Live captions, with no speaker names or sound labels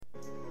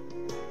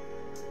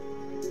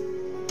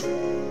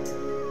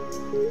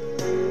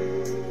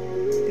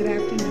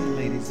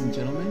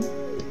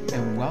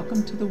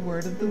welcome to the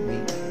Word of the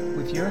Week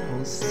with your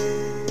host,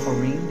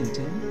 Maureen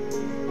Newton,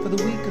 for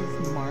the week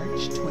of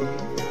March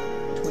 20th,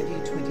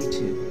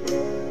 2022.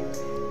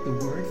 The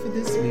word for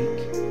this week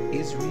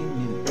is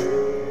renew.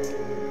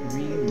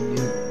 Renew.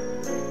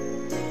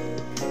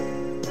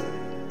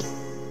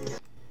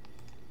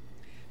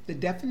 The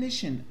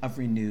definition of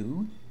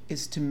renew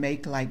is to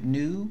make like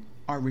new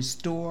or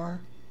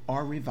restore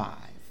or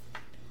revive,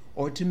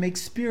 or to make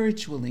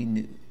spiritually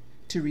new,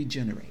 to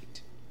regenerate.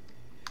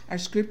 Our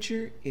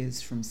scripture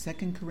is from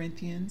 2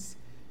 Corinthians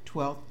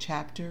 12th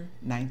chapter,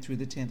 9th through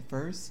the 10th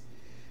verse.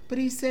 But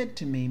he said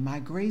to me,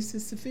 my grace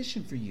is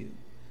sufficient for you,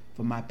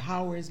 for my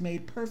power is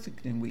made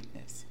perfect in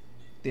weakness.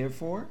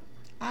 Therefore,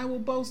 I will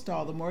boast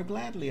all the more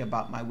gladly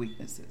about my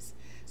weaknesses,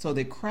 so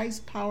that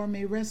Christ's power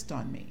may rest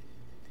on me.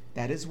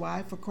 That is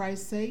why, for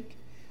Christ's sake,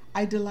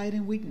 I delight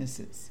in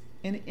weaknesses,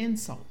 in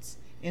insults,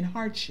 in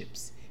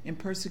hardships, in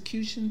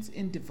persecutions,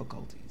 in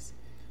difficulties.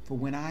 For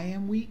when I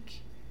am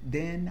weak,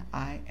 then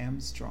I am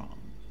strong.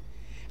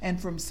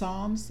 And from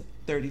Psalms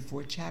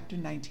 34 chapter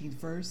 19th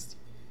verse,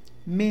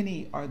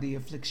 many are the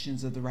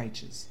afflictions of the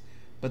righteous,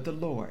 but the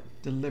Lord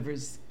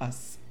delivers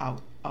us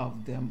out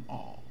of them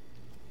all.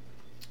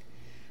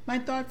 My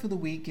thought for the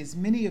week is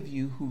many of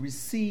you who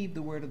receive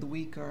the word of the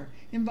week are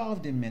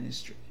involved in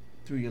ministry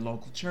through your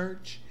local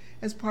church,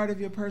 as part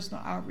of your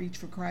personal outreach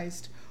for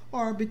Christ,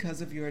 or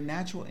because of your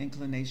natural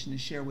inclination to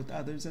share with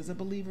others as a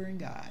believer in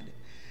God.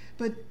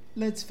 But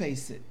let's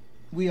face it,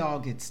 we all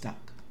get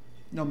stuck.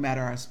 No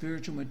matter our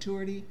spiritual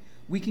maturity,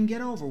 we can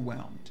get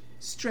overwhelmed,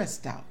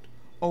 stressed out,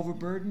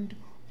 overburdened,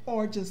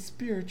 or just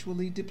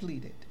spiritually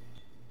depleted.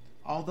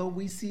 Although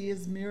we see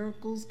his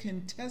miracles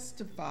can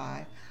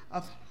testify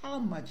of how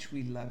much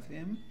we love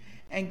him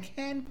and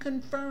can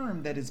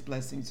confirm that his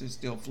blessings are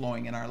still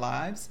flowing in our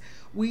lives,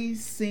 we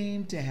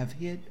seem to have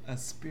hit a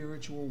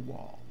spiritual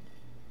wall.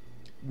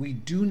 We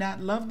do not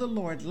love the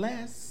Lord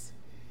less.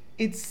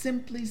 It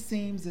simply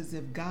seems as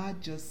if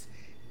God just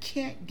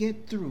can't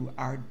get through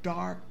our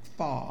dark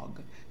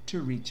fog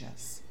to reach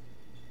us.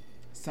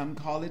 Some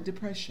call it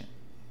depression.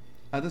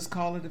 Others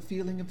call it a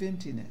feeling of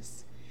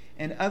emptiness.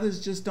 And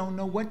others just don't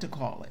know what to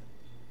call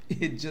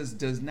it. It just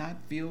does not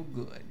feel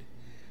good.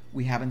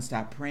 We haven't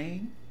stopped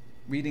praying,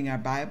 reading our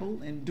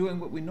Bible, and doing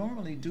what we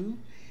normally do.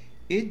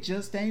 It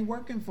just ain't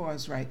working for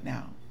us right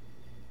now.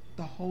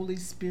 The Holy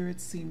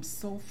Spirit seems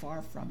so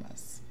far from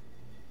us.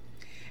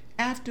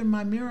 After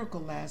my miracle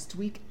last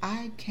week,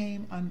 I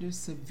came under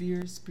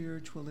severe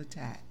spiritual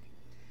attack.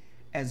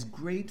 As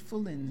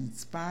grateful and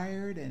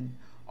inspired and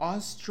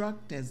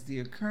awestruck as the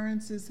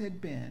occurrences had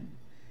been,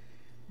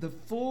 the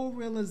full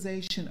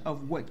realization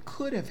of what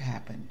could have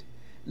happened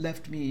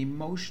left me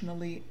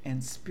emotionally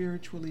and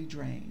spiritually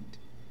drained.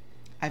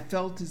 I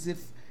felt as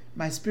if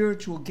my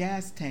spiritual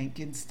gas tank,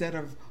 instead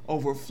of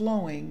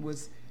overflowing,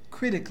 was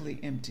critically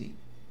empty.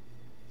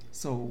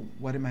 So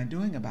what am I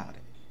doing about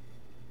it?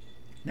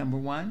 Number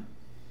one,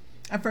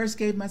 I first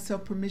gave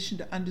myself permission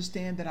to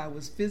understand that I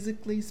was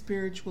physically,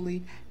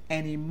 spiritually,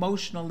 and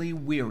emotionally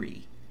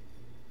weary.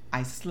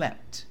 I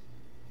slept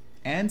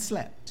and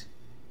slept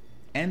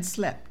and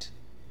slept.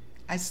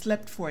 I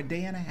slept for a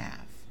day and a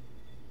half.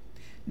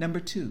 Number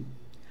two,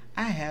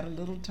 I had a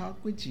little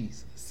talk with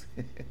Jesus.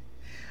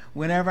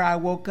 Whenever I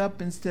woke up,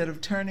 instead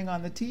of turning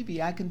on the TV,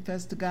 I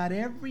confessed to God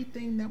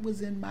everything that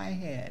was in my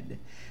head,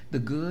 the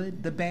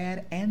good, the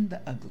bad, and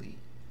the ugly.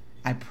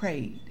 I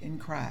prayed and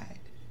cried,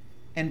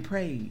 and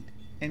prayed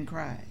and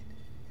cried.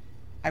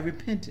 I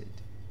repented.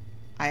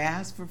 I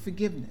asked for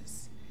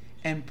forgiveness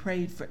and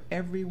prayed for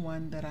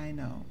everyone that I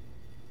know.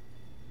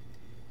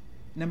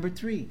 Number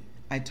three,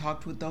 I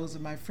talked with those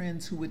of my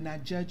friends who would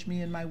not judge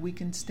me in my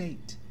weakened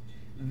state.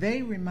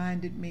 They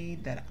reminded me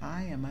that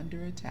I am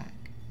under attack.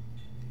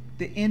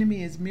 The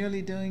enemy is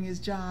merely doing his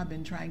job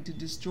in trying to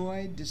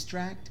destroy,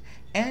 distract,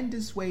 and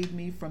dissuade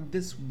me from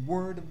this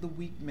Word of the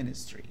Week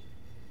ministry.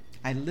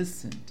 I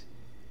listened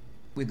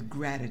with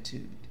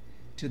gratitude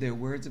to their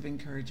words of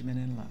encouragement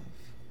and love.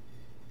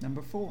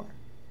 Number four,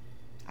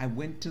 I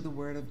went to the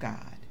Word of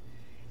God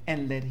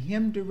and let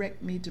him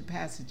direct me to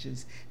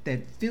passages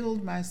that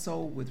filled my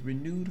soul with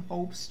renewed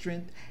hope,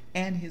 strength,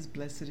 and his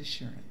blessed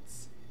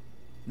assurance.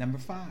 Number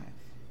five,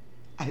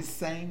 I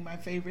sang my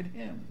favorite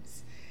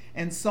hymns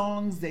and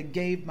songs that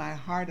gave my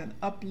heart an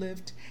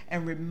uplift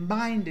and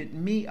reminded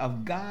me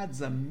of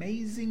God's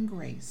amazing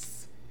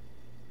grace.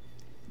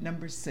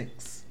 Number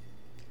six,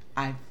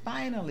 I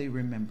finally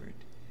remembered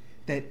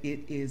that it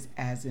is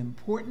as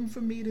important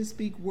for me to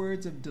speak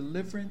words of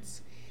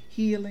deliverance,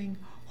 healing,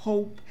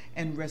 hope,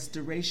 and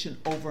restoration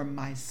over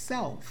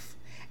myself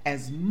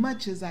as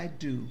much as I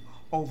do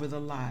over the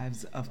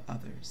lives of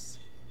others.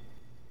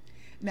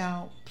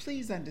 Now,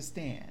 please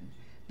understand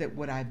that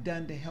what I've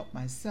done to help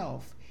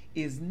myself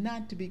is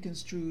not to be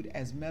construed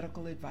as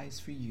medical advice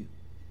for you.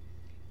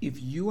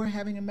 If you are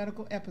having a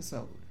medical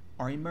episode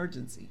or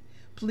emergency,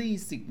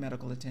 please seek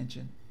medical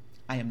attention.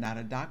 I am not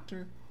a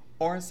doctor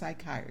or a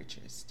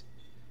psychiatrist,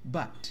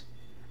 but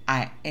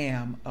I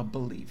am a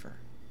believer.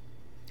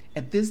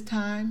 At this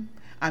time,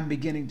 I'm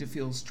beginning to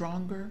feel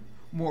stronger,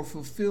 more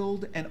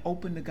fulfilled and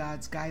open to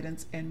God's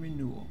guidance and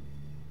renewal.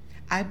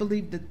 I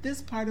believe that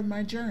this part of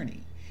my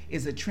journey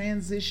is a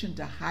transition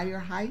to higher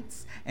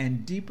heights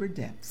and deeper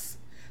depths.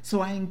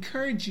 So I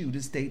encourage you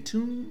to stay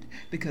tuned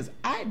because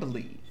I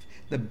believe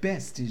the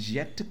best is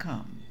yet to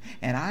come,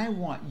 and I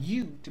want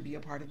you to be a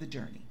part of the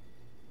journey.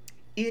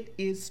 It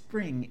is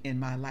spring in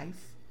my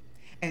life,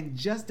 and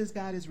just as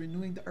God is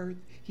renewing the earth,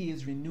 He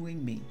is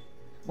renewing me.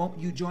 Won't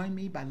you join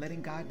me by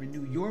letting God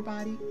renew your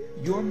body,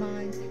 your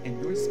mind,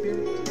 and your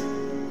spirit?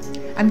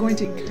 I'm going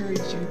to encourage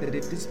you that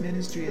if this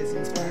ministry has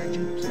inspired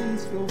you,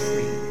 please feel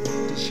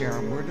free to share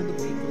a word of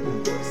the week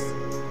with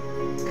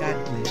others.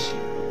 God bless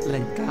you.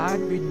 Let God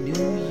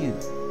renew you.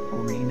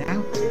 Read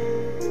out.